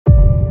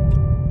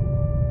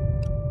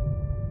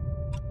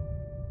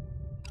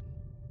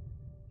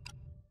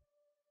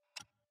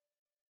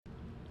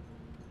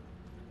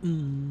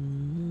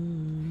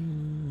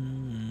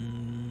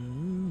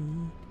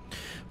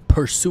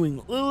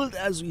Pursuing Lilith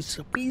as we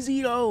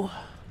speed. I'm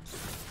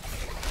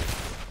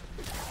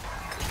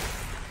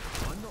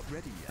not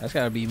ready yet. That's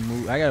gotta be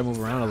move. I gotta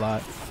move around a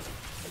lot.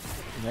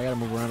 I gotta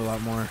move around a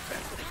lot more.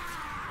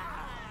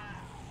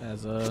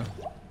 As a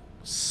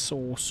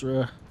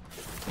sorcerer.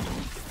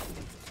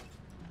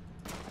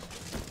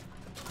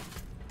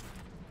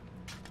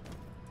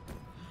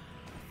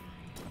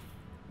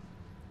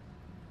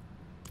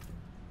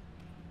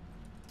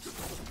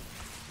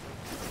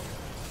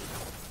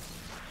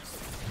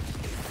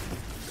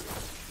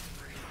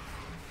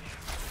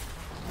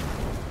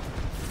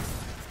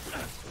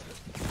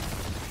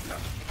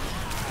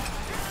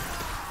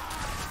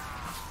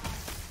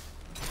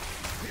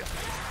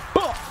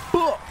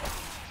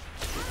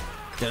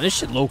 Yeah, this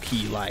shit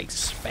low-key like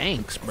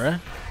spanks,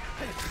 bruh.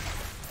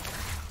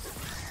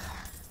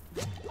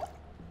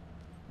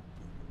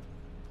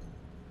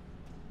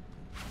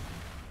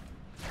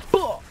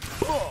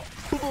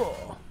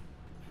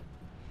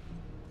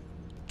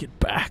 Get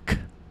back.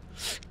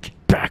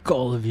 Get back,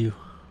 all of you.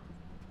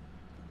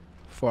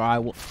 For I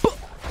will.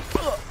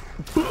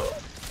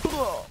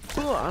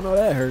 I know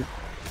that hurt.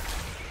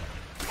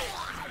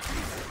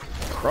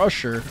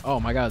 Crusher.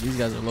 Oh my god, these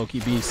guys are low-key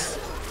beasts.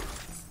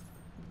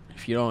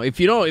 If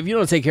you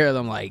don't take care of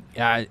them, like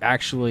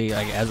actually,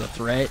 like as a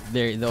threat,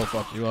 they'll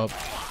fuck you up.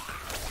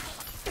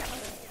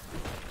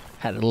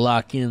 Had to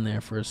lock in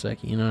there for a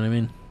second, you know what I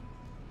mean?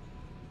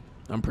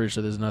 I'm pretty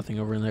sure there's nothing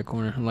over in that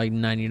corner. I'm like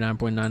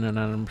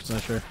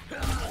 99.999% sure.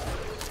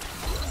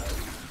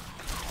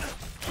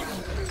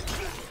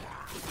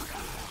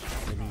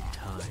 I need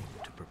time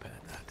to prepare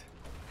that.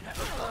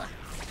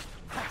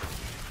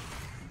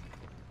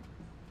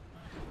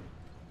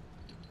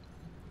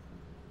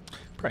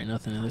 Probably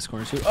nothing in this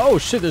corner too. Oh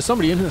shit, there's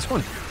somebody in this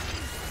corner.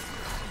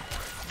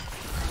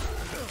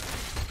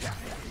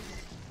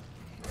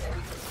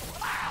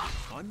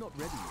 I'm not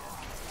ready yet.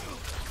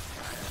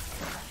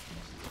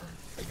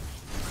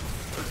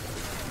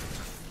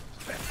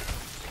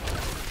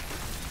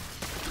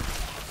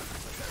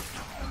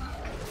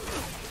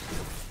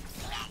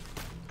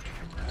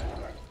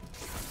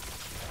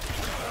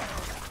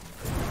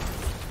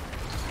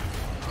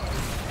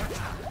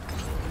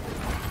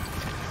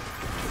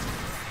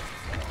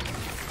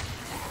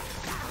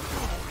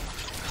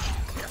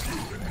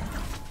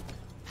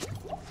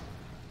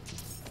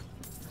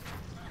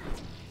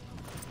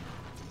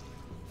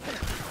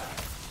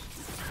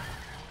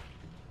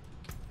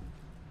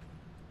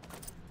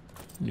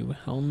 New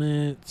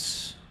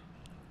helmets.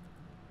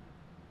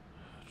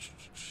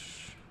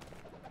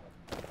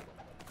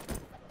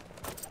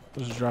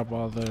 Let's drop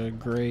all the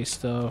gray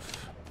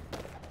stuff.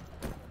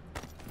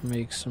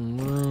 Make some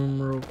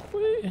room real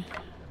quick.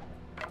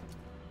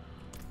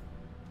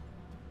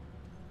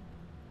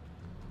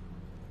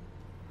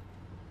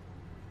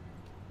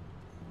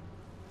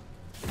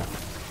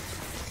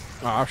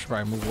 Oh, I should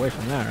probably move away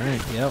from that,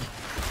 right? Yep.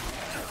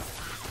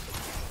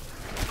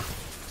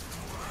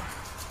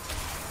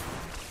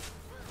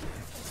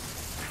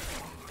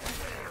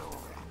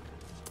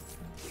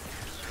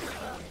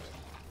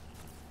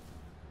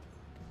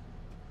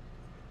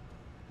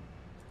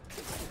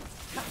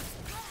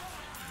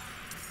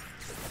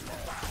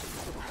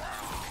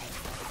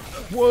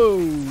 Whoa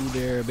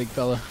there, big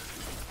fella.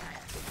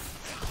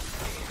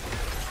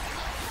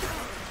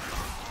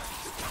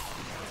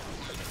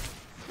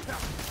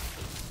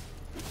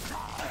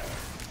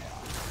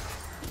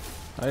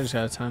 I just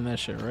gotta time that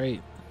shit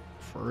right.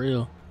 For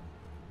real.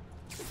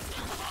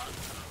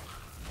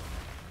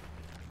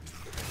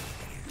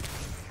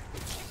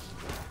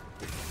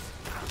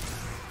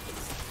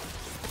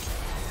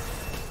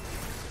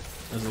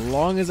 As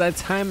long as I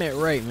time it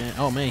right, man.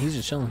 Oh man, he's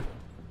just chilling.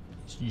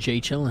 He's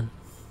Jay chilling.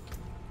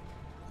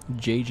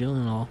 Jay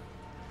Gyllenhaal.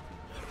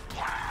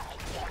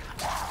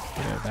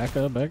 Yeah, back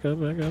up, back up,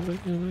 back up, back up, back up, back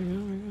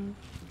up.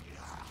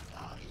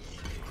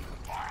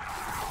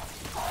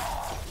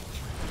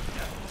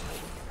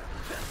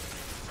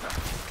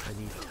 I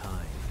need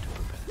time to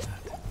prepare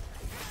that.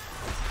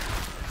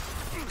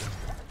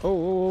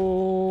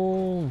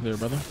 Oh, there,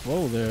 brother.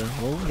 Whoa there,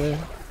 whoa there.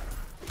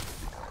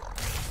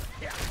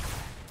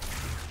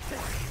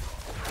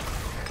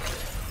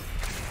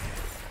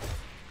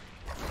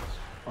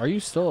 Are you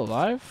still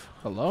alive?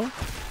 Hello?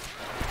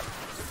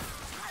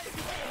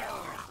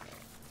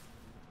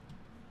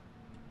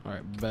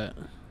 Alright, bet.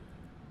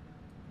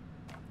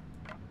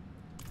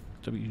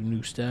 W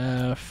new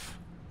staff.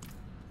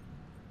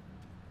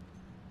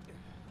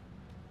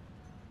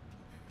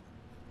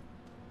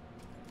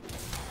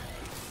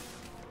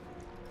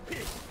 Oh,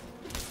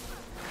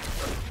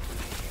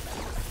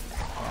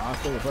 I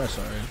feel the press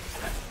already.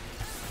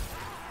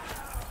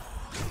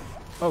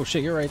 Oh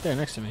shit, you're right there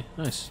next to me.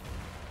 Nice.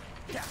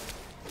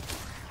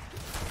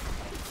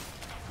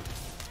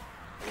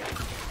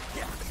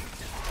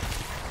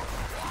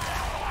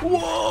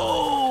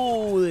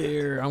 Whoa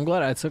there. I'm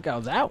glad I took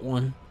out that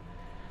one.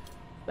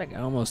 That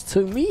guy almost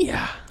took me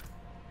out.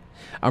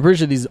 I'm pretty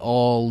sure these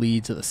all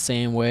lead to the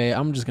same way.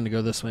 I'm just gonna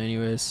go this way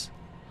anyways.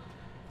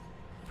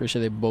 Pretty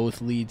sure they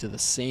both lead to the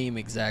same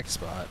exact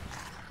spot.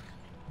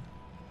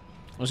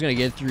 I'm just gonna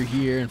get through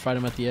here and fight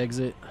them at the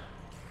exit.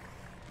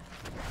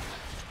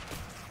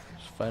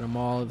 Just fight them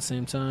all at the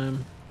same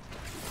time.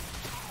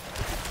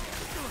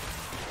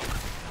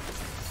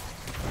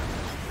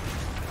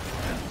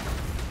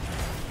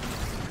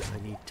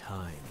 I need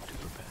time to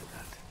prepare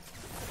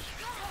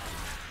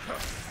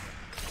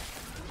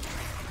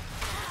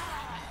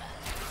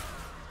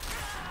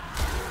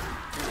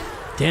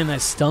that. Damn, that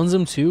stuns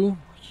him too?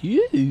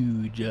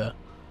 Huge.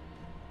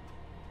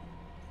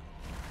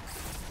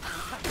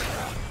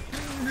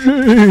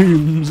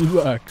 James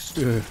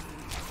Baxter.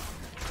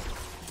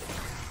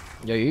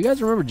 Yo, you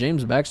guys remember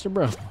James Baxter,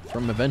 bro?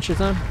 From Adventure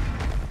Time?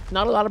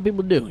 Not a lot of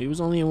people do. He was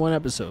only in one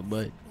episode,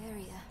 but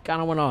kind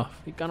of went off.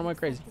 He kind of went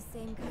crazy. The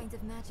same kind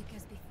of magic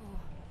as before.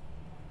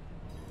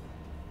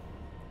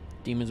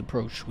 Demons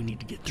approach. We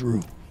need to get through.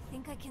 I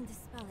think I can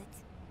dispel it.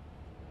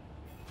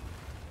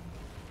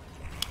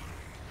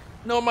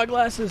 No, my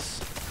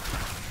glasses.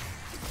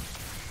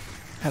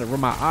 Had to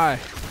rub my eye.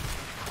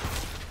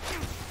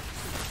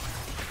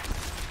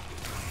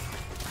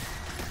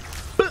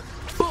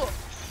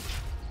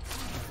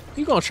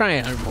 You gonna try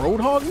and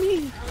roadhog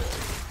me?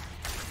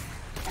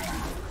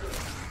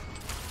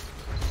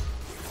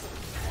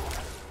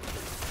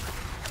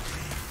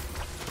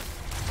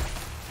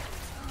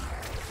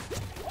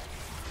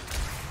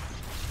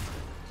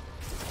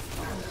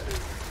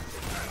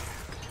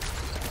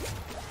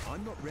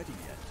 I'm not ready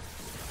yet.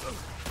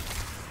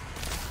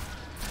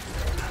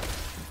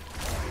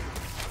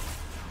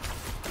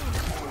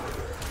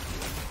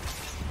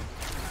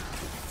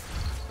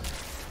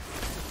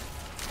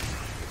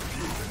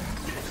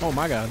 Oh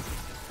my god.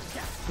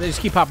 They just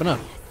keep popping up.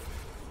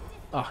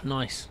 Oh,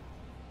 nice.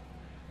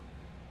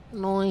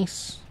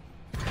 Nice.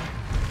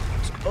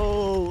 Let's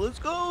go. Let's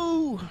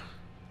go.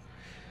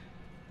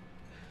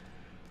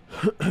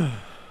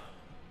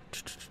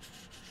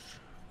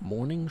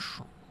 Morning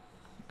show.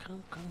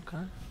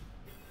 Okay.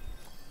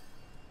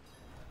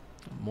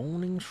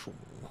 Morning show.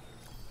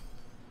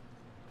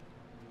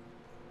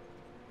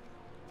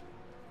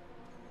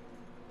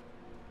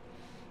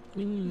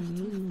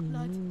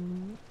 Blood.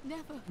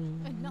 Never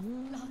enough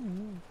blood.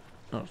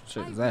 Oh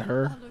shit, is that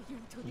her?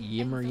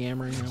 Yammering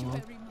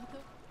along.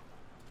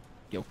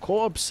 Yo,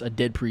 Corpse, a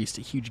dead priest,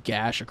 a huge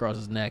gash across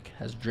his neck,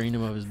 has drained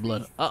him of his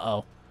blood.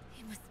 Uh-oh.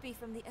 He must be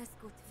from the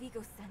escort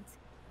Vigo sent.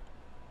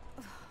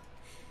 Oh,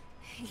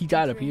 He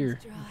died up here.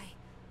 dry.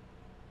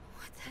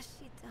 What has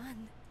she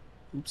done?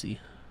 Oopsie.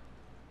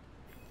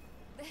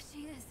 There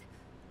she is.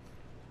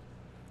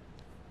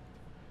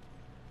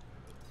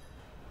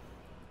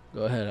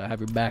 Go ahead, I have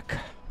your back.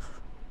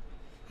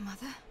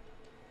 Mother?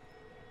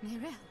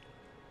 Mirel?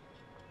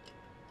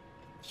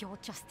 You're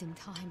just in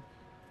time.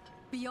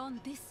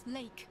 Beyond this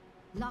lake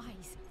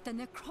lies the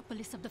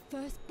necropolis of the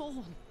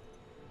firstborn.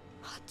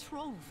 A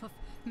trove of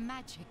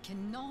magic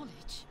and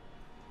knowledge.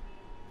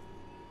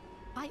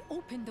 I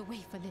opened the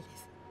way for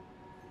Lilith,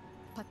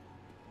 but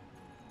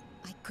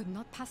I could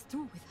not pass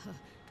through with her.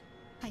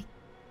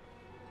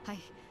 I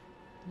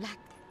lack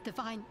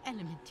divine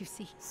element, you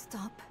see.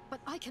 Stop. But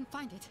I can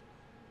find it.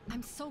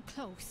 I'm so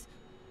close.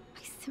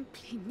 I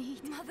simply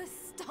need... Mother,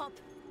 stop.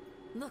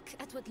 Look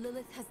at what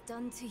Lilith has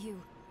done to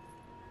you.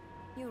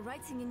 You're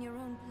writing in your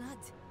own blood.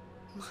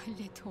 My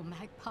little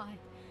magpie.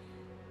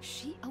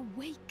 She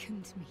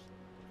awakened me.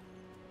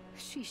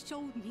 She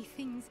showed me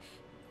things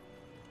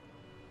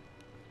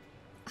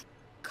I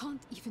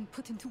can't even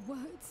put into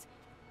words.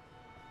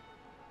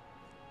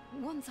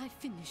 Once I've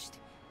finished,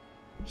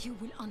 you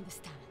will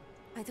understand.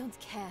 I don't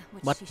care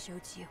what, What? she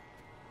showed you.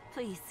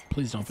 Please.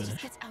 Please don't let's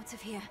finish. Just get out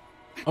of here.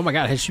 Oh my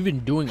god, has she been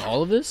doing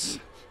all of this?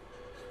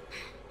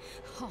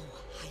 Oh,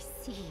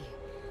 I see.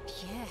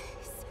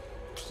 Yes,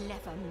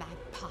 clever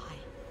magpie.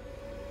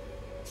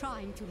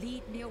 Trying to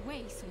lead me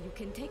away so you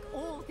can take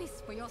all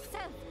this for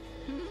yourself.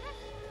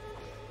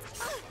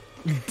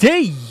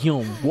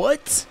 Damn,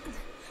 what?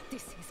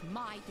 This is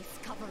my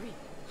discovery,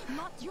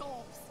 not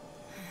yours.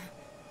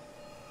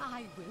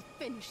 I will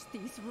finish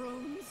these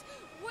runes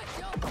with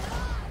your blood.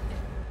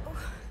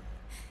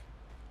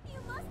 You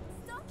must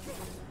stop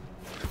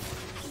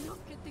this. Look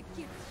at the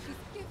gift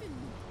she's given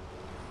me.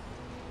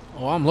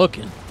 Oh, I'm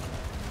looking.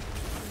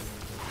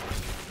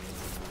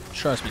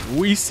 Trust me,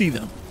 we see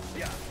them.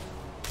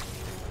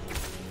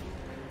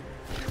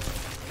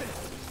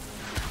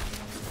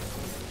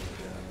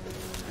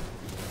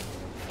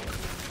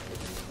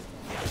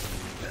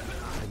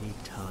 I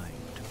need time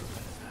to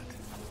prepare that.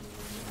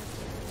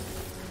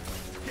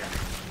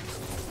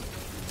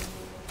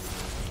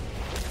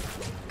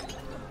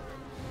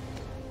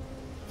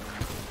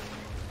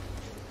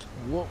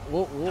 Whoa,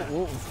 whoa, whoa,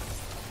 whoa.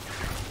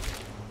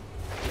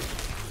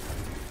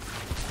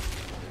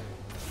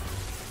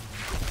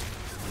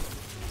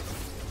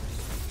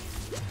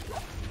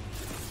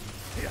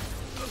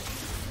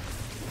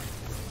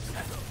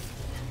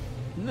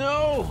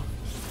 No!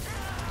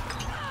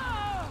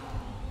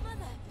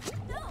 Mother,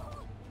 no!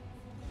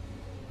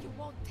 You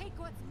won't take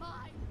what's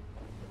mine.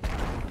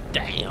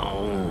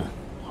 Damn.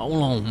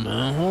 Hold on,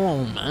 man. Hold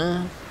on,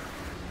 man.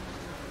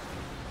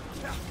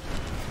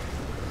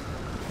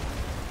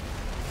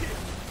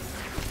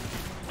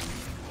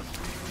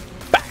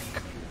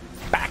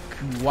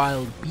 You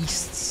wild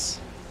beasts.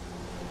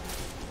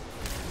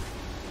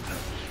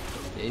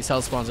 Yeah, these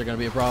health spawns are gonna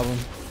be a problem.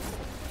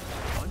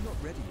 I'm not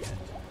ready yet.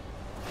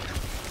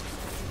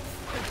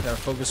 Gotta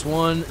focus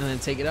one and then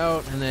take it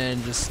out and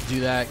then just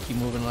do that. Keep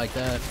moving like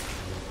that.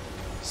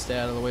 Stay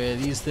out of the way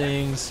of these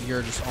things.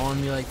 You're just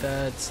on me like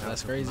that. So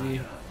that's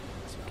crazy.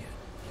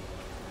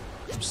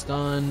 I'm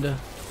stunned.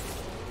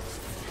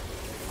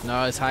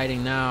 No, it's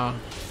hiding now.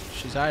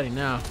 She's hiding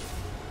now.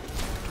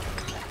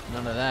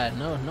 None of that.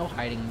 No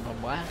hiding.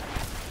 What?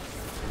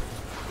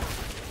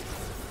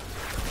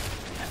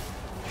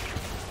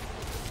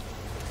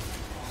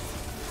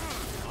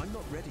 I'm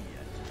not ready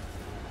yet.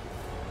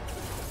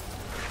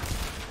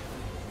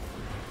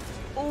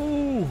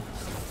 Ooh.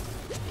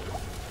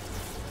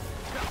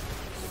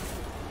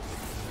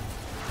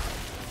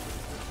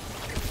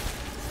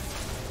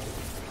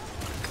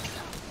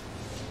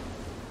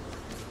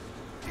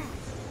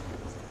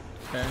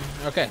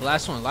 Okay,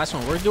 last one.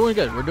 We're doing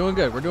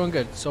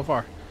good so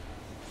far.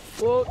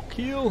 Fuck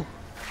you.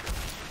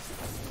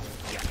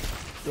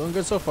 Doing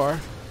good so far.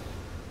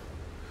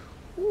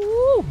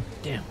 Woo!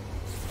 Damn.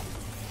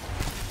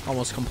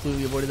 Almost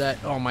completely avoided that.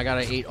 Oh my god,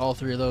 I ate all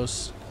three of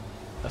those.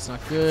 That's not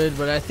good,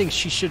 but I think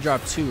she should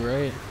drop 2,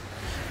 right?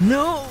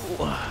 No!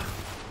 I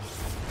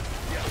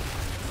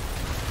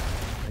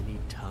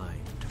need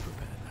time to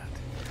prepare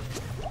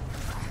that.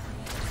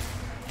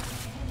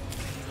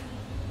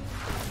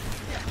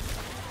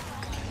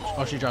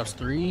 Oh, she drops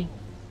 3?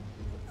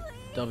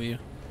 W.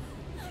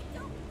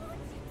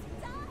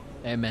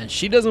 Hey man,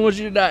 she doesn't want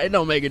you to die. It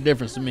don't make a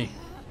difference to me.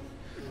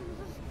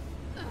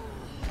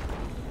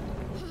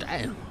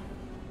 Damn.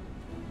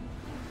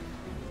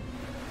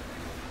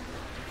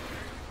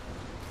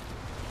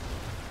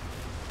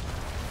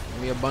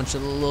 Give me a bunch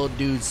of little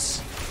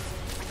dudes.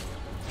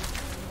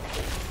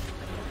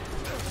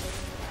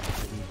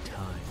 I need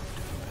time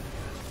to prepare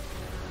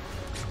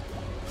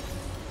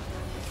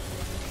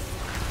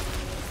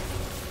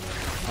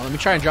that. Oh, let me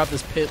try and drop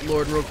this pit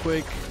lord real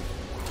quick.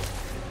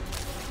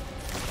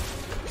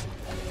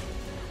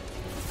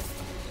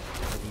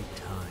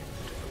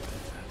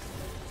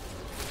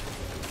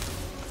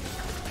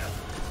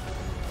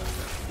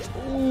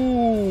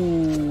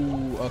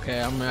 Okay,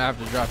 I'm gonna have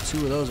to drop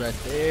 2 of those right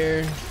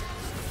there.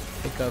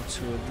 Pick up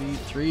 2 of these,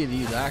 3 of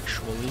these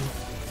actually.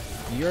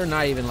 You're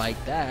not even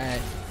like that.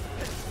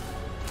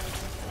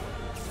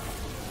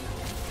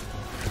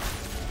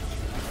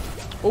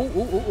 Ooh.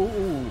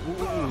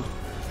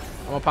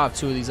 I'm gonna pop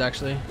 2 of these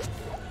actually.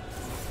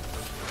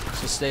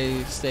 Just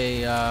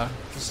stay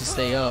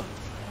up.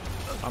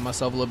 Buy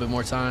myself a little bit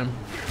more time.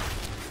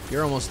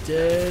 You're almost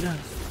dead.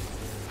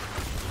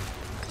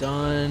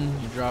 Done.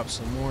 You drop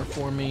some more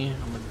for me.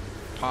 I'm gonna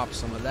pop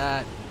some of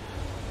that.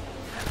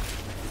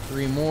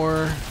 3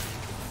 more.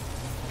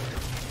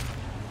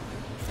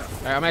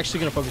 Alright, I'm actually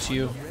gonna focus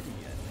you.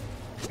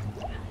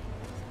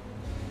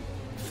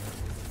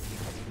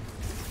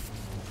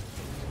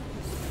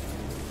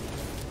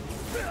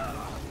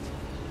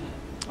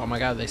 Oh my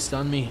god, they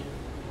stunned me.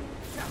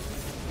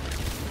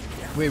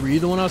 Wait, were you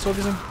the one I was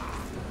focusing?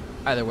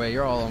 Either way,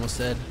 you're all almost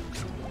dead.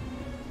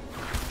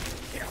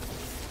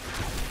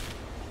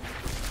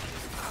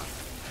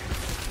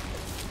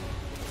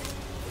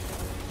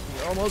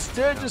 Almost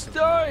dead, just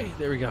die!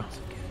 There we go.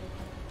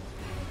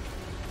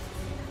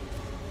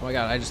 Oh my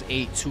god, I just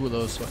ate 2 of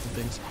those fucking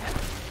things.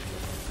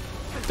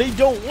 They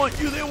don't want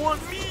you, they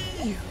want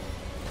me!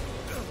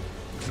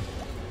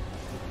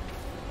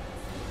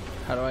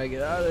 How do I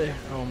get out of there?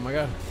 Oh my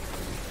god.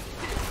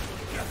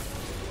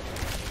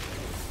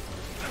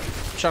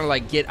 I'm trying to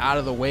like get out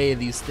of the way of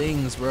these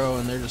things, bro,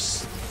 and they're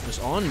just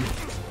on me.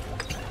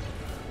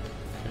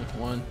 Okay,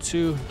 1,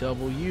 2,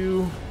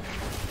 W.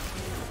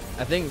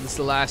 I think this is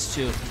the last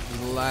 2. This is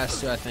the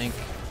last 2, I think.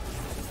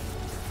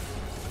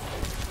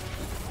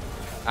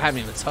 I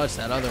haven't even touched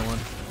that other one.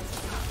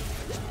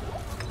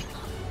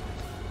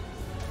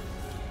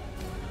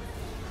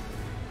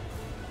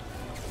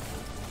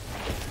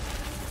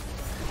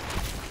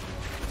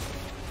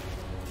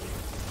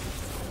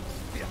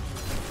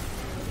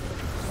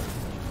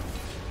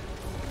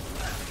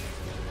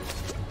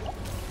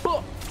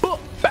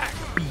 Back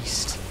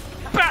beast.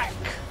 Back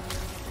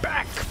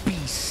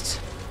beast.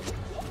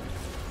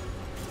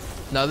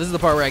 No, this is the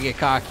part where I get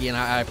cocky and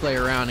I play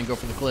around and go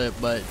for the clip,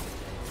 but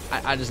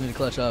I just need to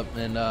clutch up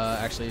and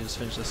actually just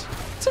finish this.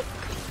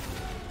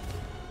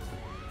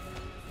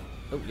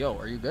 Oh, yo,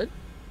 are you good?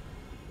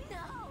 No.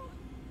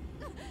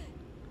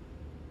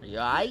 Are you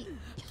alright?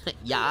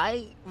 You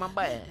alright? My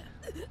bad.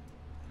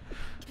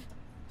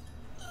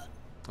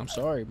 I'm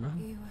sorry,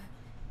 man.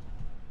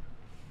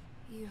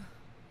 You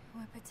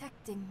were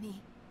protecting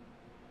me.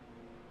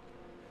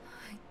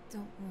 I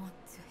don't want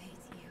to hate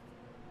you.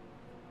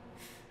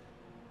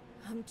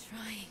 I'm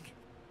trying.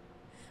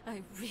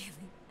 I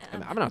really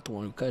am. I'm not the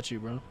one who cut you,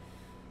 bro.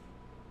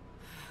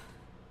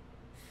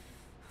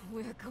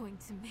 We're going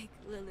to make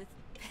Lilith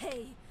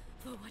pay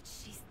for what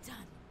she's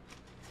done.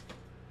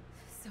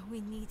 So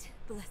we need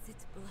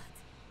blessed blood.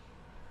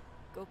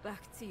 Go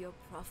back to your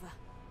brother.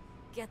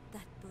 Get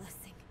that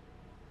blessing.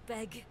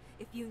 Beg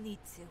if you need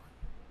to.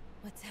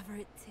 Whatever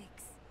it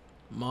takes.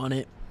 I'm on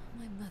it.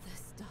 My mother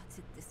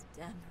started this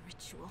damn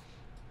ritual.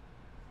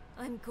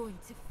 I'm going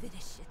to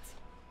finish it.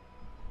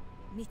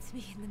 Meet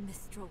me in the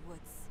Mistral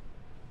Woods.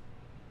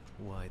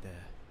 Why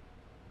there?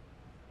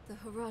 The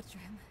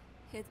Horadrim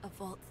hid a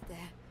vault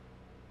there.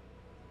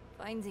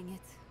 Finding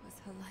it was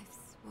her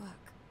life's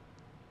work.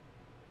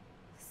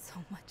 So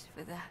much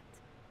for that.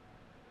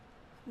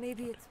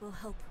 Maybe it will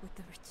help with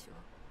the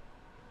ritual.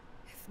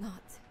 If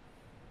not,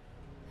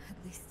 at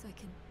least I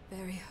can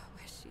bury her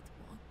where she'd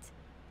want.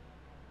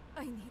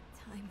 I need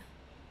time.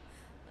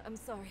 I'm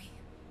sorry.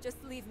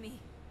 Just leave me.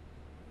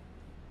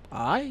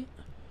 Alright.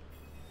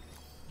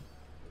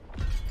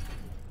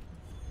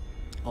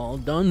 All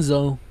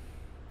donezo.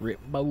 Rip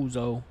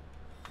bozo.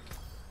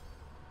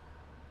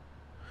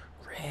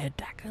 Red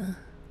Dagger.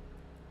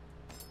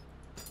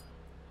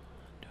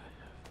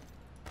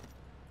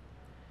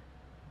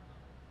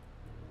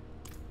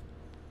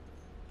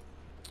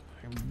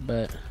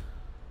 But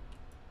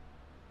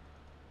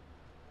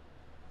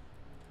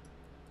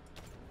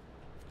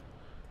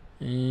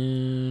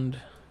and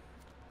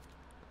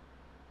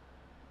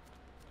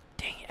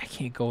dang it, I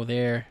can't go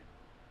there.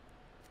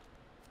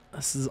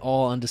 This is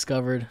all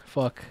undiscovered.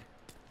 Fuck.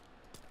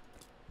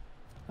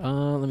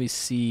 Let me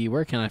see.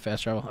 Where can I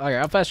fast travel? Alright,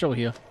 I'll fast travel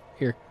here.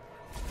 Here.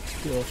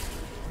 Cool.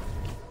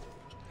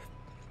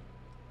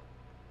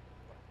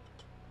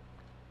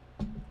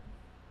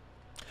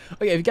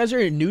 Okay, if you guys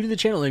are new to the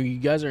channel and you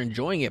guys are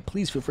enjoying it,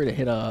 please feel free to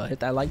hit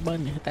that like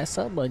button, hit that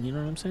sub button, you know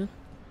what I'm saying?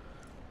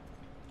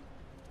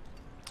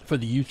 For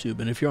the YouTube.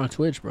 And if you're on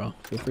Twitch, bro,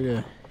 feel free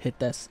to hit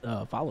that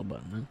follow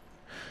button, man.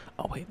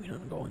 Oh wait, we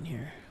don't go in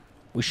here.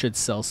 We should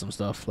sell some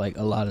stuff, like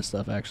a lot of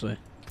stuff actually.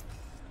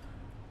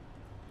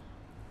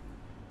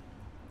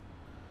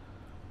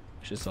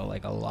 We should sell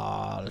like a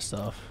lot of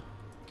stuff.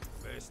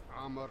 Best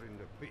armor in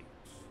the peaks.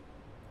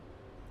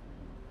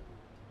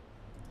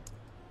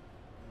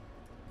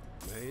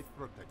 May it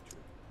protect you.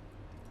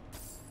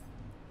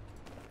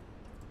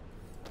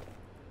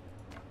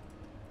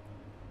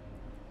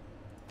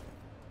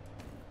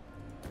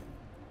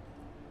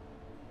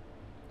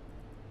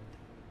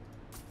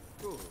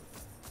 Good.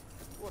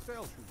 What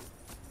else you do?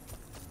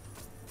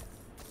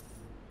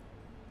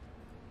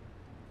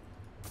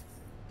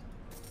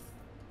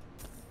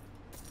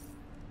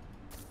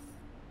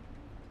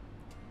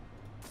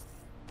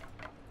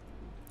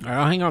 Alright,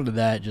 I'll hang on to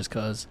that just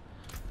cause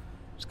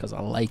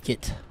I like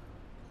it.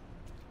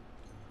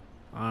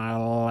 I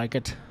like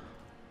it.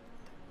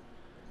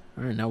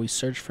 Alright, now we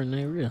search for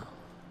Nyria.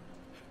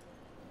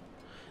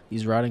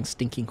 These rotting,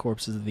 stinking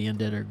corpses of the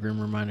undead are a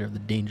grim reminder of the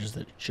dangers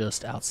that are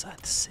just outside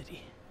the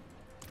city.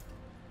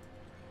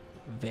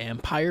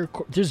 Vampire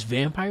there's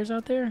vampires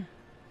out there?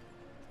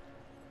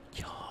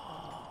 Yo,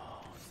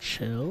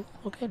 chill.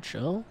 Okay,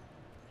 chill.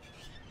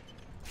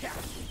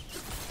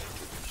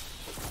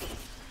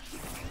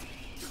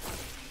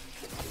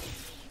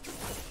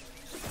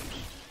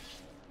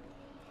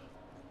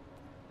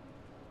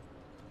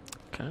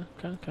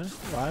 Okay.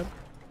 Vibe.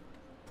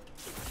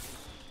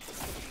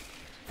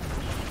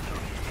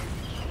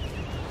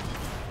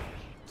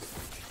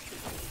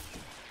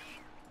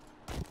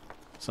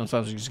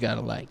 Sometimes you just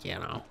gotta, like, you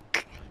know,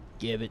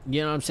 give it.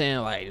 You know what I'm saying?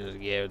 Like, just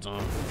give it to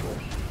them.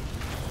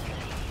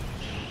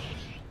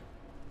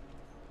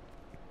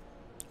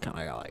 Kind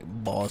of got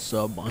like boss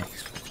up on.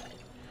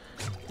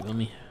 Feel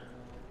me?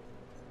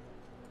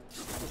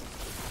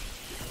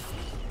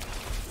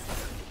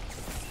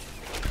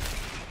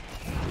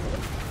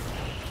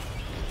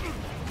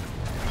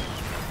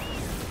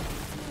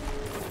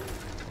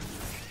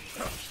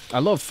 I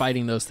love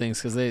fighting those things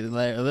because they're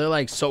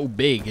like so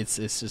big. It's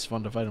just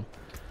fun to fight them.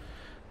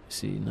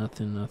 See,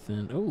 nothing.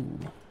 Oh.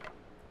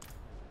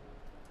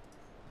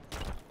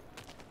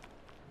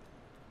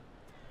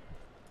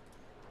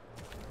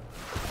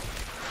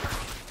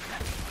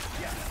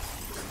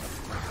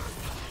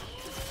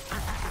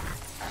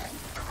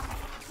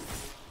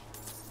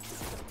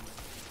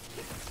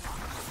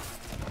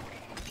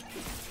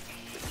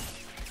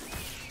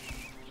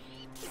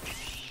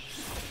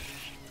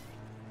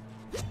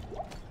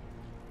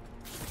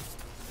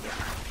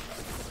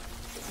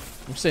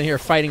 I'm sitting here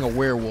fighting a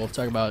werewolf,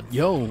 talking about,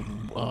 yo,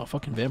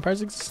 fucking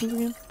vampires exist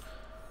again?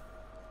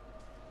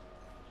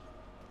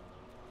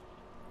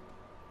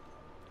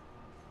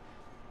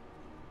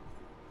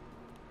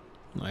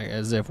 Like,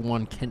 as if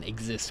one can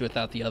exist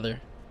without the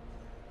other.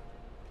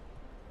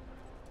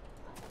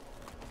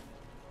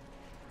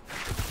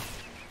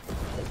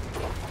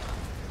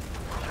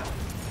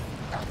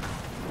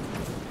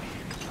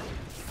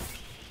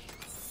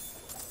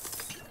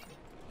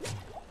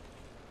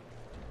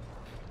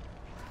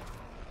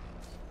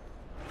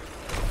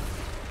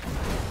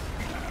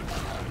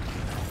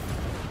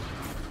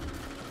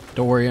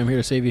 Don't worry, I'm here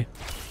to save you.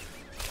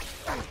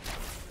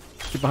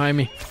 Get behind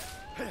me.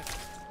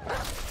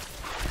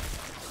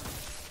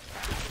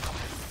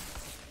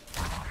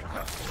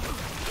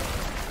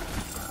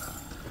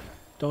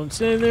 Don't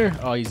stand there.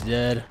 Oh, he's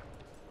dead.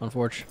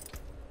 Unfortunate.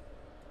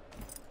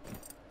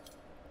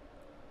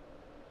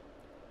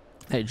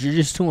 Hey,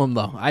 GG's to him,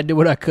 though. I did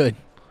what I could.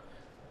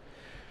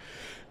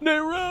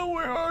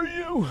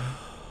 you?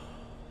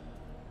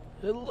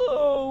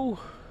 Hello?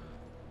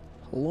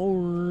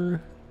 Hello?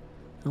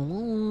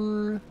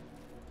 Hello?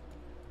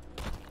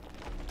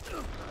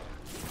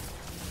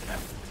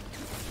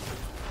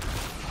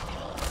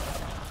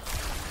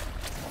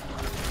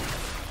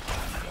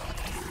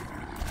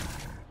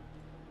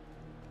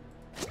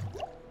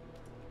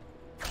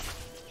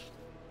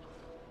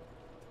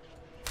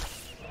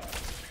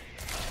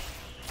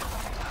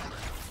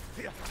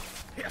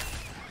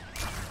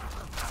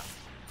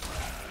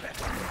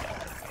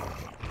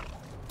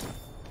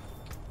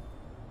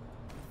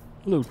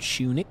 Hello,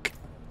 tunic.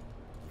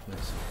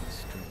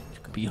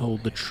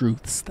 Behold the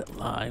truths that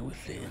lie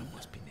within.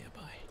 Must be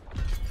nearby.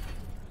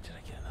 Did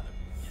I get another?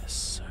 Yes,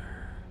 sir.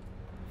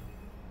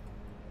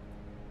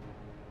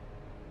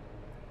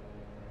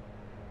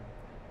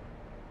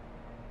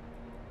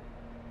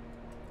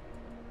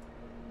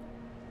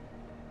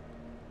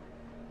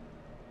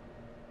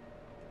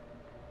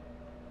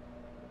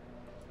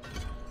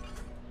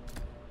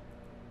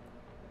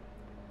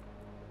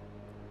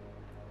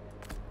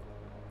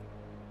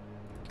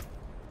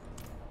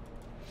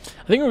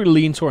 I think we're gonna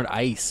lean toward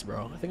ice,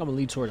 bro. I think I'm gonna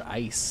lean toward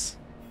ice.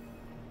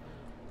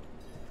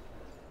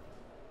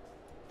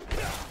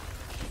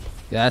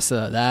 Yeah,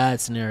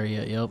 that's an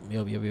area. Yep.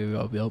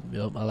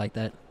 I like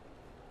that.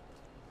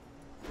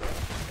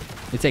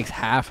 It takes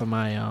half of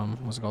my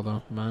what's it called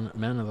though? Mana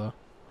though.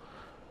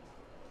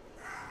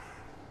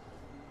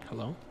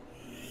 Hello?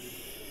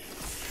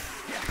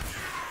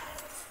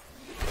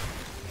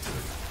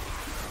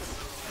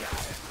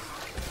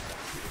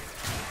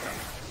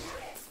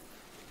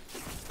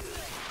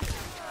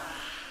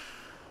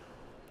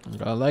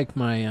 I like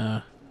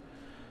my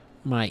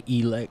my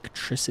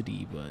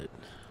electricity, but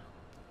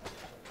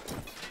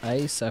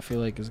ice I feel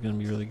like is gonna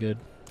be really good,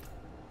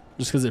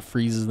 just because it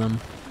freezes them.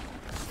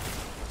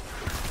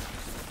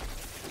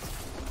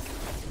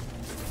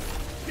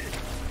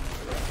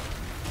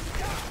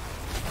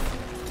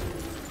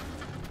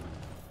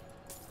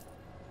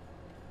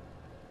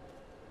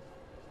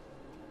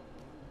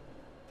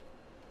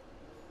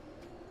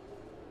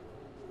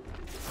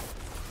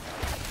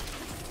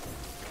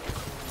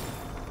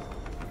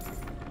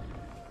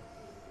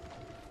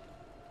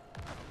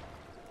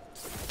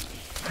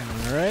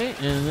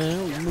 Alright, and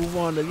then we move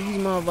on to these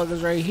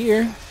motherfuckers right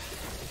here.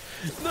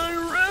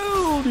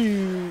 Nairo,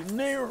 dude!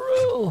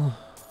 Nairo!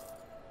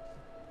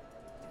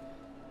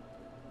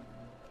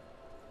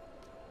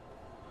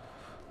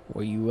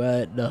 Where you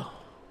at, though?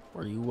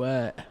 Where you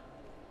at?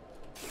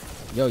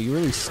 Yo, you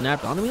really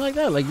snapped onto me like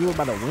that? Like you were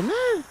about to win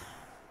that?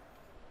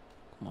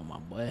 Come on, my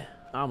boy.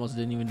 I almost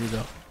didn't even do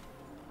the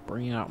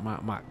bring out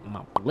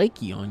my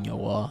Blakey on your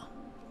wall.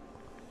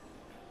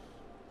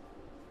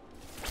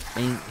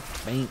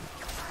 Faint.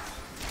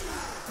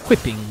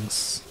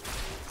 Whippings.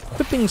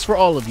 Whippings for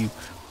all of you.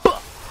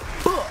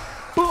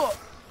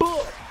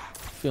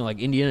 Feeling like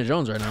Indiana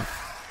Jones right now.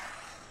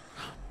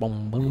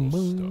 Boom, boom,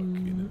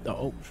 boom.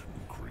 Oh.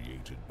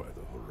 Created by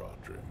the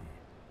Horadrim.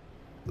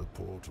 The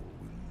portal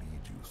will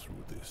lead you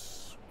through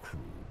this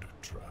crude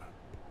trap.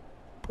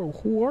 Bro,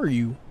 who are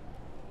you?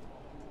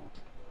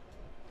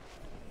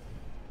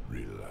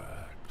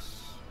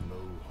 Relax.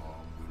 No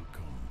harm will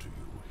come to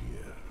you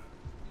here.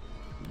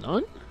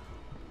 None?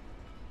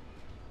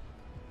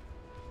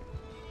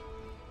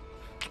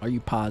 Are you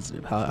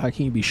positive? How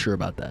can you be sure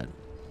about that?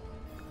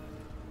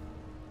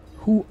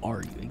 Who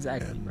are you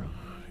exactly, bro?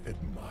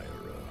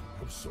 Admirer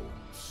of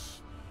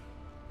sorts.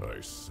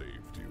 I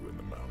saved you in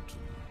the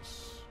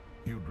mountains.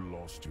 You'd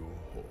lost your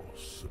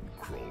horse and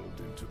crawled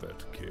into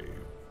that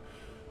cave.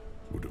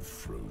 Would have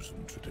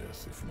frozen to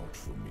death if not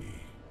for me.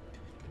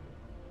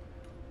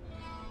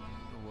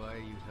 Why are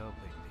you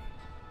helping me?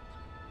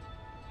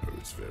 Oh,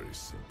 it's very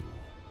simple.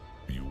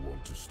 You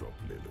want to stop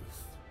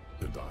Lilith,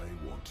 and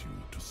I want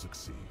you to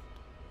succeed.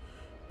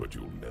 But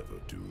you'll never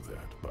do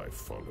that by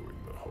following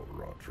the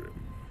Horadrim.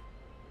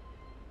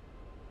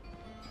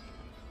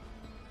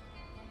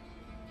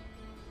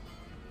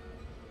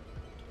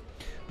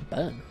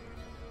 Ben.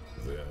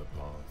 Their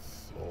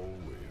path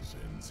always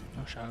ends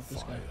in shout out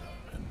this fire guy.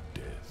 and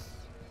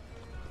death.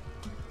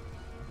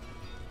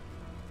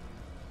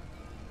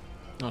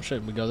 Oh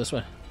shit, we go this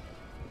way.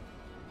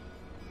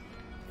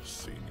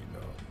 See me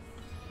now.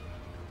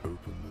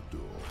 Open the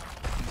door.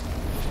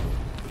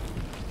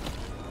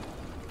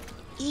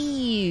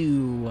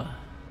 Ew.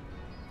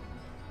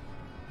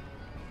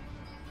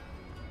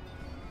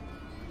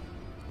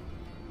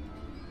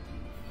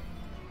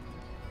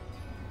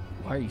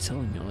 Why are you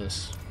telling me all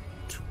this?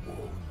 To warn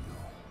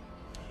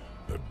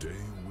you, a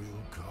day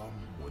will come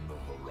when the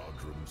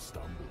Horadrim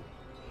stumble.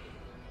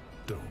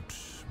 Don't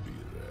be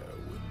there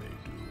when they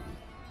do.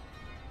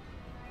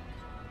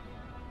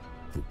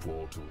 The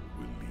portal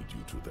will lead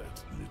you to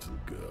that little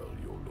girl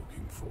you're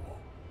looking for.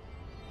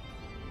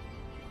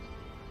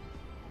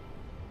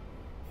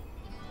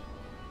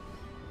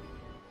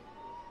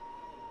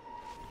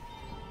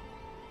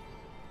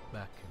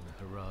 Back in the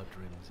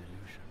Horadrim's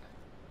illusion.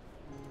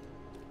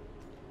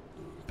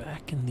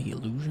 Back in the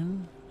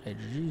illusion? Hey,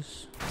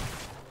 jeez.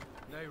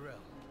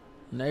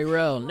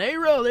 Nayrel.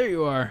 Nayrel, there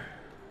you are.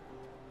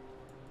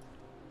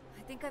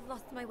 think I've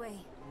lost my way.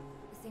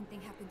 The same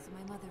thing happened to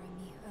my mother and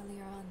me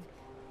earlier on.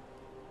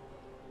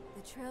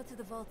 The trail to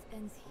the vault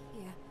ends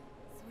here,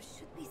 so it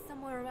should be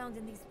somewhere around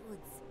in these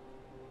woods.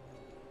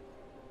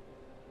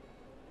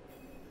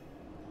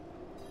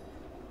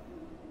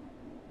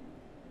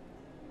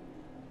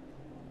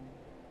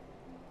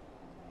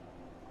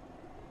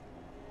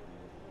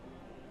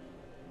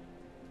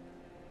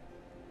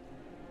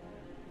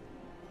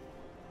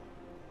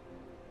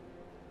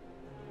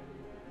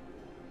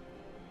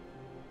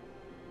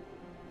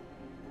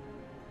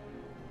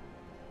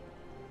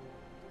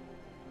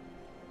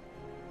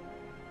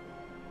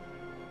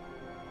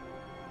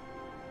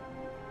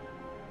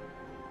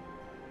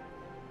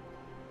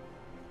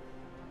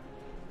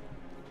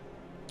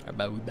 How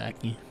about we back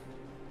in? Is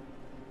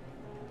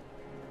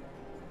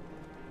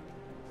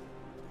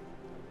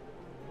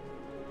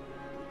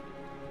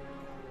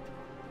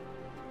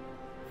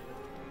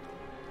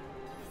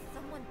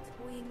someone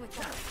toying with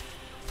that?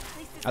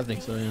 Places I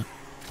think so, yeah. Now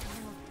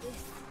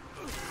this.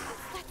 What's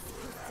that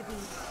supposed to be?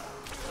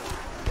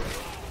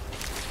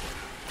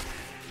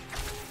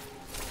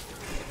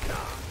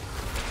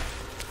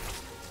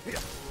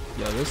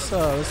 Yo,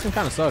 this thing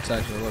kind of sucks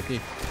actually, low key.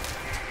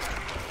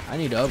 I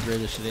need to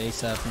upgrade this shit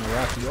ASAP from the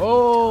Rocky.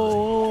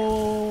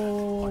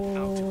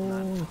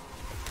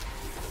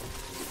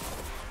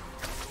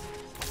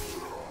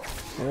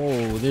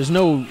 Oh, there's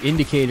no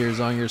indicators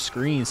on your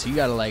screen, so you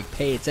gotta like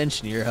pay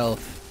attention to your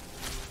health.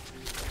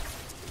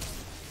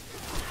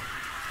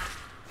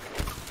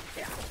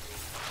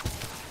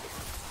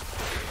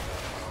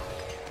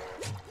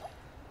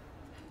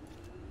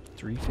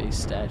 Three-face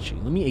statue.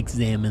 Let me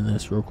examine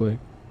this real quick.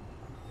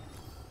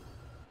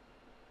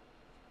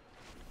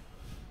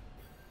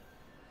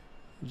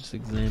 Just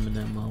examine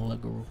that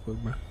motherfucker real quick,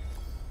 bro.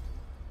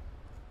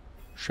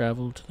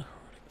 Travel to the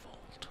Herodic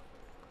Vault.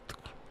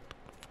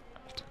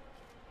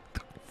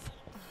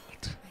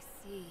 I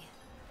see.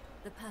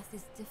 The path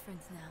is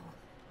different now.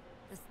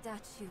 The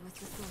statue was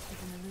the source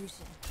of an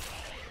illusion.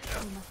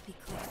 We must be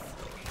close.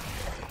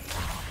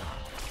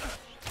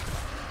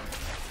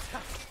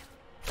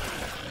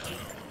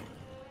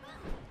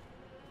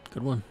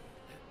 Good one.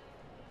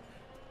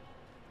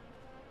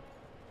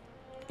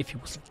 If he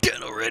wasn't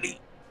dead already.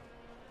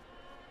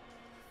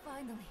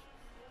 Finally,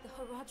 the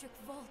Herodic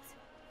Vault.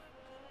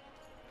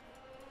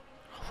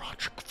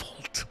 Herodic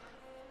Vault.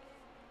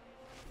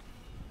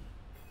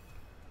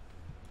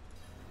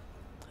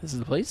 This is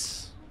the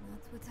place?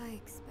 Not what I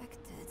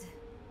expected.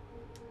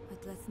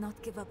 But let's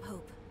not give up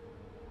hope.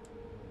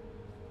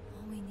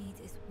 All we need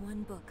is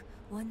one book,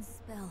 one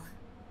spell,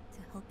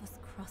 to help us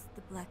cross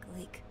the Black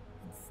Lake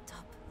and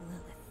stop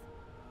Lilith.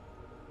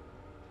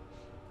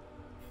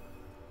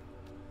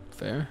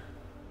 Fair.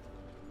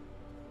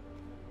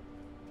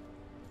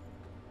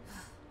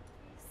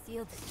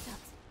 Sealed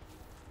shut.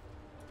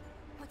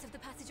 What of the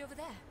passage over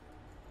there?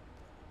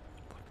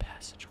 What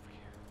passage over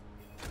here?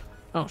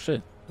 Oh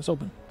shit, it's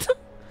open.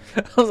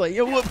 I was like,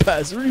 yo, what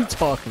passage? What are you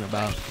talking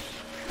about?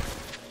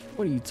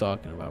 What are you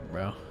talking about,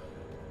 bro?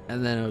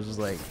 And then it was just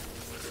like,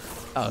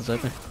 oh, it's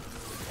open.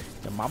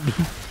 The mob.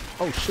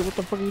 Oh shit, what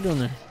the fuck are you doing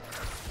there?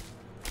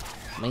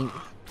 Mate.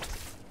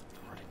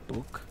 Right,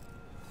 book.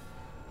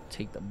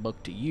 Take the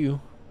book to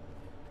you.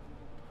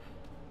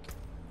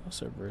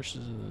 Also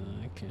versus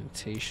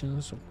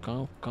incantations.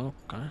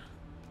 Okay.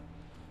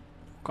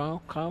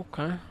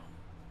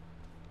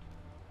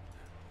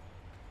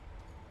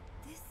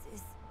 This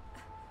is...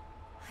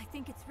 I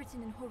think it's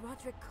written in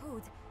Horadric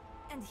code.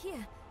 And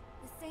here,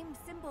 the same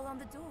symbol on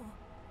the door.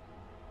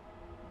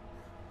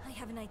 I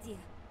have an idea.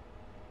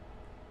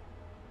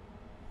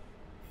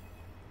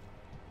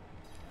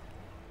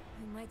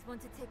 We might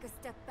want to take a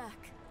step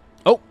back.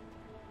 Oh!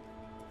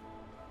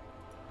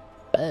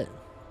 Bad.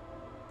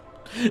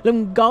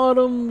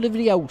 Lemgarum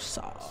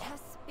Liviosa.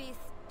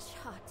 Chespith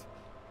Chut.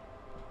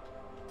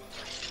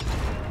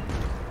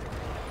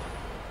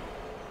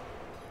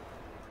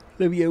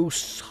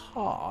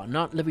 Liviosa,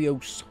 not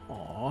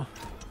Liviosa.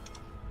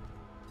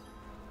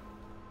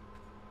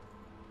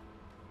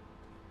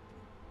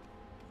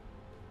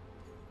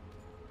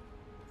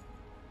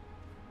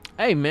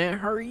 Hey man,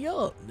 hurry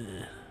up,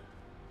 man.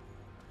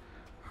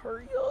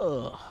 Hurry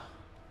up.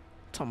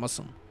 Talking about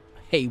some,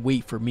 hey,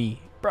 wait for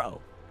me.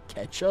 Bro,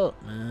 catch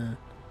up, man.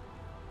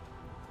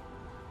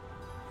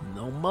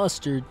 No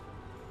mustard.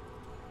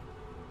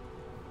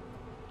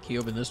 Can you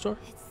open this door?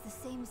 It's the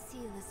same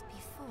seal as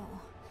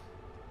before.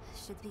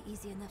 Should be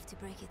easy enough to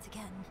break it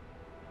again.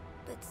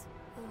 But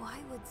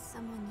why would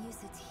someone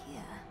use it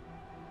here?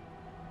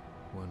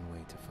 One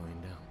way to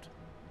find out.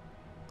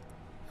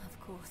 Of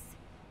course.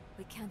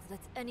 We can't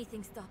let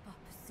anything stop our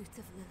pursuit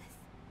of Lilith.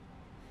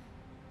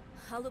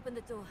 I'll open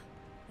the door,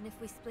 and if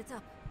we split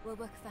up, we'll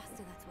work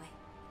faster that way.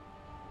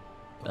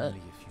 Only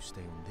if you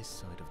stay on this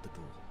side of the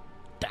door.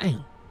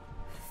 Damn.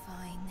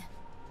 Fine.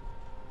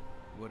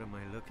 What am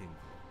I looking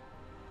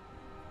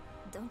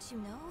for? Don't you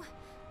know?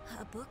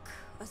 A book,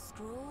 a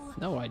scroll.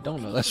 No, I don't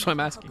know. Anything That's why I'm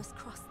to asking. help us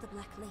cross the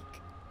Black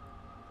Lake.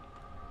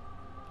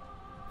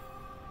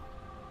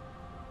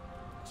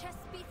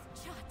 Chespith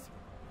Chut.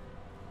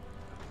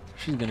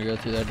 She's gonna go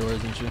through that door,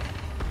 isn't she?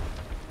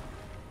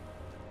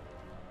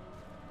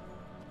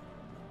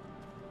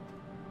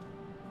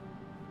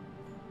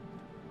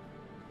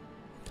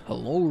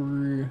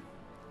 Hello.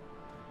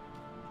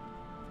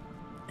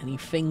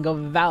 Anything of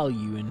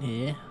value in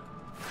here?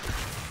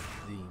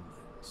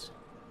 Demons.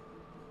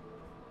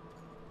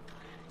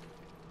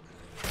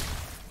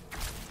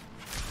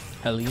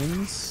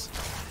 Hellions.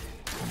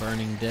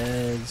 Burning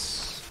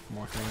Deads.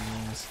 More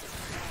Hellions.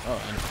 Oh,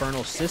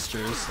 Infernal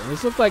Sisters.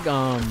 These look like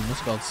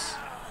what's it called?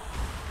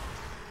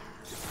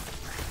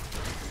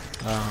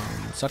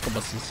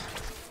 Succubuses.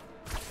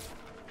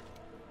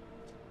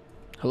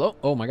 Hello?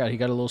 Oh my god, he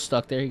got a little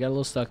stuck there. He got a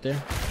little stuck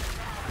there.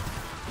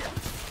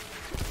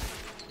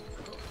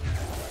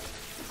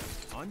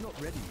 I'm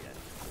not ready yet.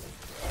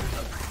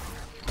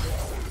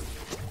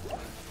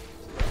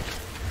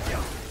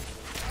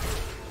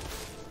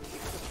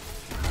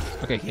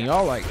 Okay, can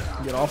y'all like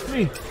get off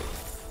me?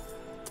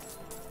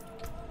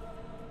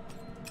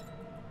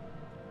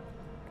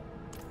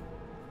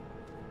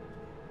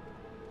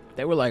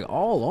 They were like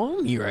all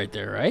on me right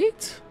there,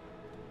 right?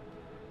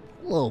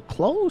 A little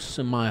close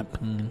in my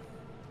opinion.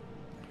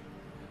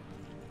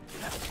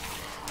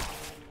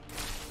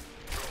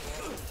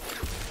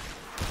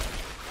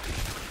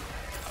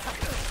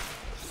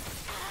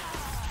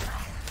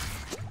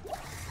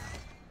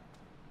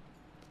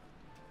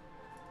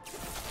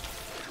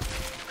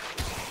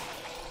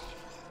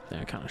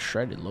 I kind of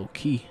shredded low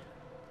key.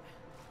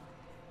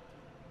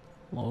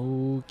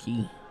 Low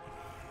key.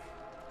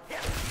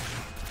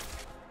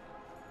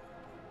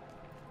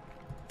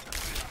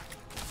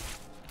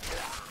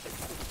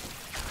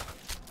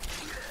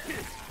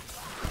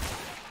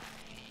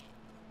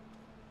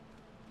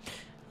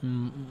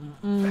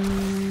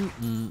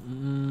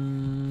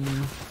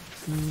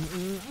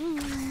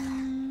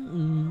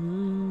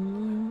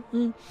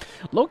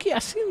 Loki, I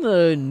seen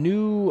the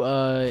new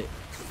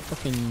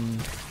fucking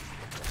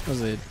what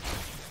was it?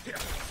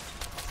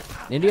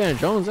 Indiana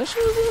Jones. That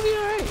shit was really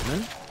alright,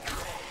 man.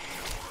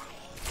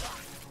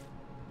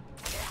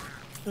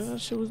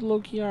 That shit was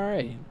low-key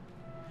alright.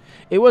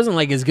 It wasn't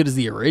like as good as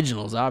the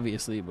originals,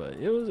 obviously, but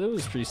it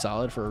was pretty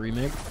solid for a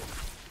remake.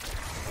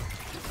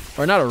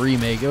 Or not a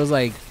remake. It was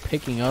like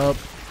picking up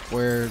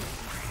where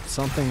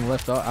something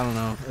left off. I don't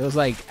know. It was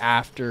like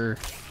after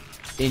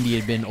Indy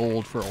had been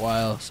old for a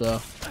while,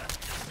 so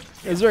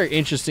it's a very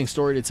interesting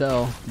story to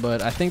tell.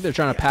 But I think they're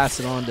trying to pass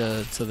it on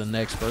to the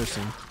next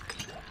person.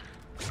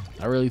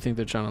 I really think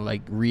they're trying to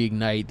like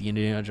reignite the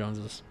Indiana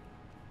Joneses,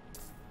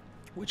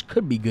 which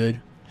could be good,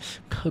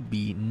 could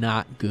be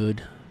not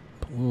good.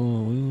 But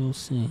we will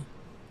see.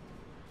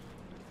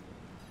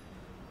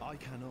 I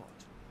cannot.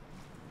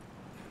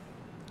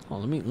 Oh,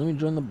 let me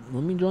join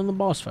the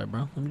boss fight,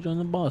 bro. Let me join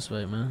the boss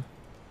fight, man.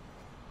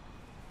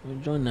 Let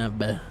me join that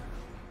bet.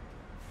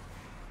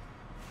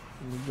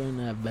 Let me join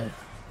that bet.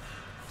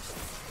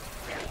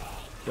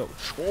 Yo,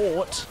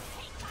 short.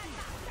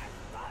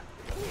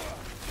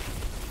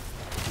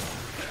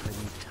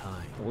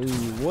 Whoa,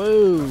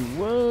 whoa,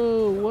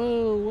 whoa,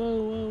 whoa, whoa,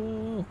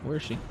 whoa.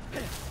 Where's she?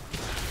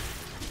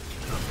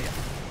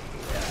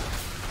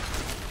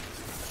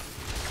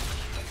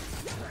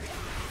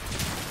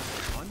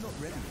 I'm not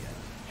ready yet.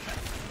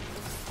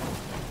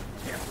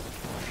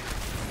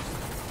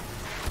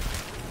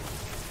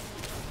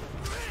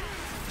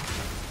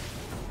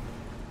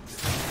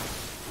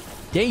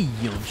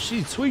 Damn,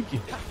 she's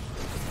tweaking.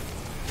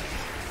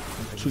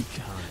 I'm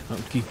tweaking. I'm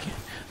geeking.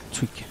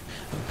 Tweaking.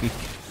 I'm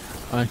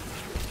geeking. I'm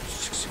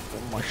sexy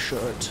for my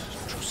shirt.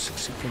 So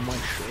sexy for my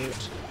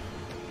shirt.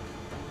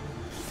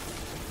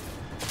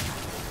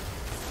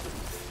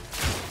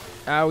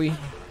 Owie.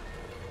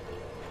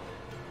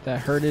 That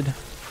hurted.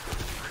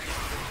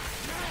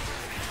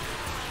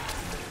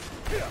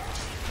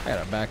 I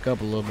gotta back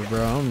up a little bit,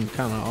 bro. I'm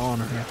kind of on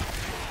her.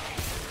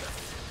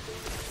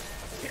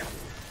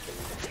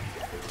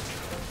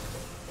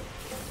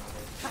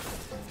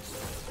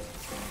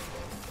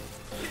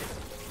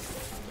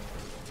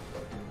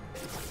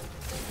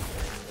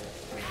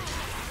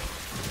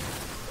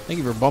 Thank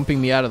you for bumping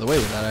me out of the way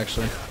with that,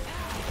 actually.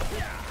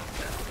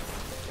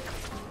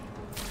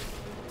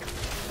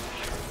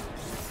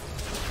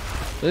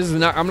 This is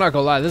not, I'm not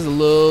gonna lie, this is a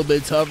little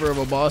bit tougher of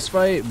a boss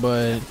fight,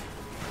 but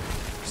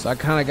so I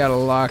kind of gotta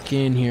lock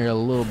in here a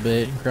little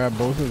bit. Grab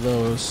both of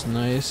those.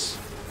 Nice.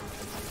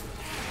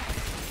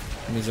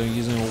 That means I'm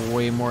using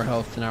way more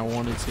health than I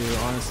wanted to,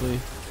 honestly.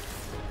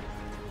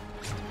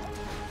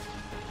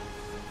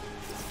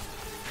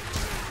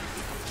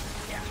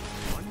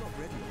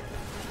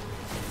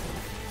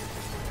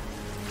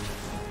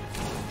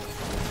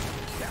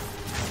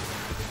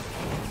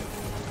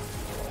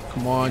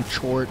 Come on,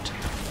 Chort.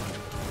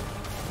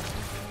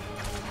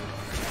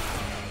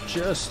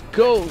 Just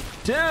go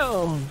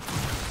down.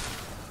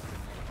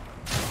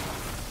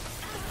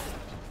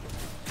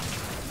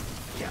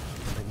 I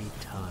need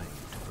time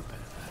to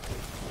prepare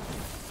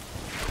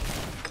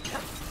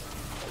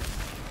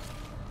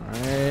that.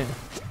 Alright.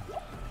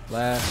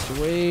 Last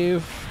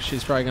wave.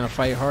 She's probably gonna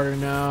fight harder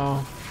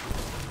now.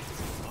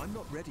 I'm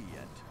not ready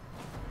yet.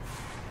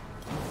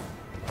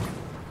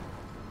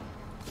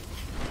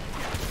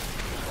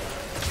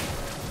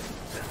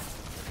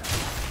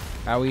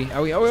 Are we?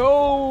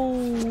 Oh,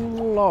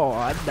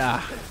 Lord.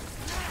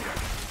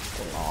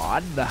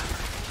 Lord.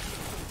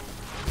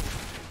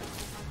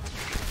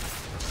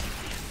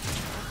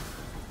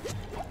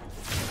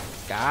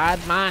 Guide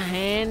my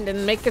hand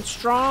and make it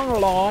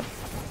strong, Lord.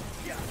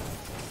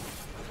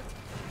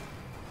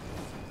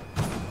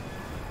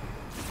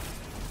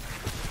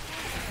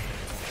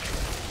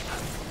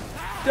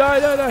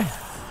 Die.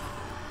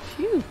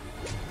 Phew.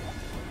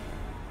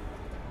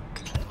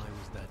 Why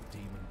was that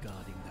demon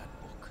guarding that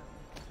book?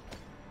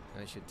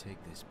 I should take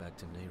this back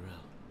to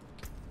Neyrel.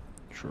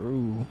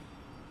 True.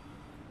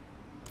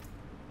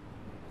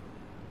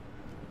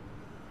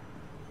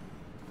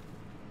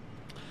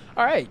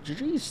 Alright,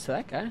 GG's to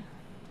that guy.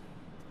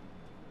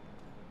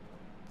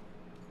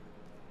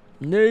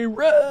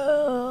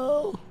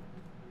 Neyrel!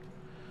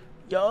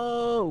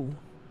 Yo!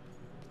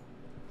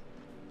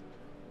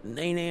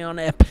 Nay on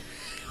that.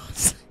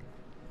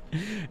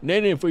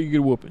 Nay before you get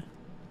a whooping.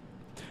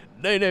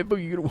 Nay before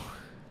you get a whooping.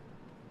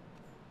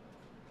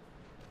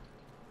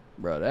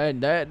 Bro,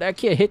 that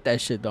kid hit that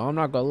shit though. I'm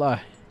not gonna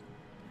lie.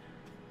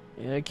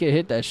 Yeah, that kid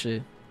hit that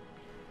shit.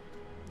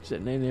 He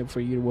said nay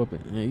before you get a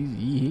whooping. Yeah,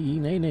 he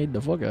nay-nayed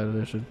the fuck out of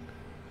that shit.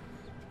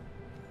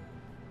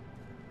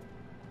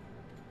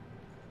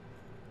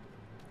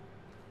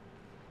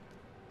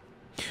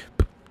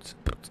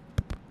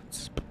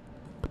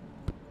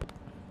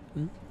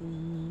 I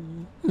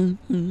hope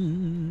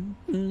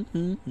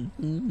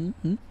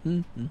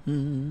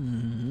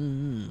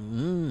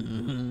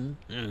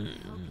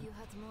you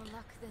had more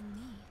luck than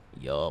me.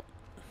 Yup.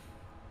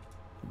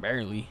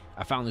 Barely.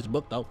 I found this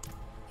book though.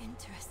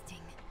 Interesting.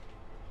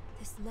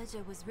 This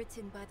ledger was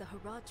written by the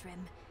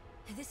Horadrim.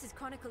 This is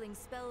chronicling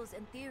spells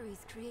and theories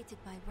created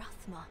by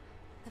Rathma,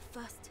 the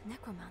first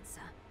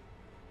necromancer.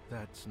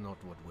 That's not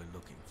what we're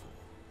looking for.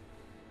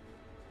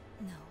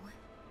 No.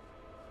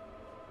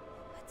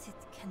 But it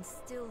can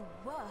still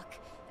work.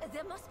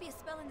 There must be a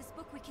spell in this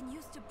book we can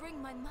use to bring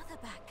my mother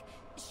back.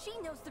 She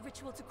knows the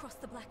ritual to cross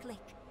the Black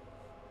Lake.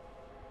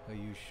 Are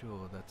you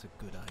sure that's a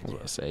good What idea?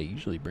 I say,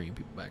 usually bringing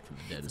people back from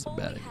the dead is a All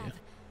bad we idea. have.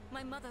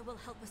 My mother will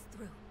help us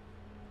through.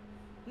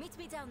 Meet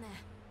me down there.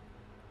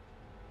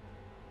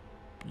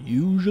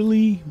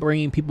 Usually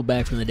bringing people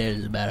back from the dead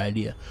is a bad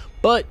idea.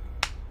 But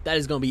that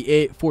is going to be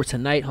it for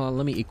tonight. Hold on,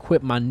 let me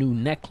equip my new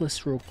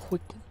necklace real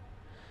quickly.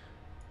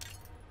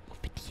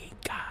 58,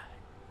 god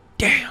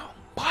damn,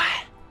 boy.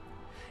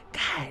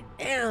 God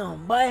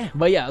damn, boy.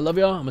 But yeah, I love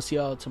y'all. I'm going to see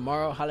y'all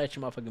tomorrow. Holla at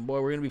your motherfucking boy.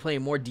 We're going to be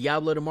playing more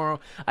Diablo tomorrow.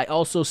 I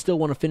also still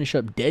want to finish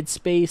up Dead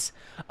Space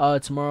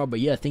tomorrow.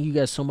 But yeah, thank you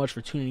guys so much for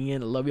tuning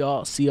in. I love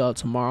y'all. See y'all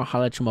tomorrow.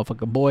 Holla at your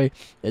motherfucking boy.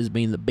 This has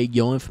been the big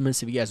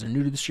YoInfamous. If you guys are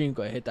new to the stream,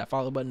 go ahead and hit that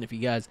follow button. If you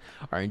guys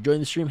are enjoying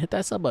the stream, hit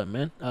that sub button,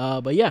 man.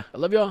 But yeah, I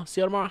love y'all. See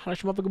y'all tomorrow. Holla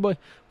at your motherfucking boy.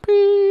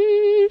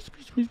 Peace.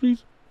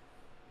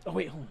 Oh,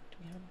 wait, hold on. Do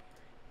we have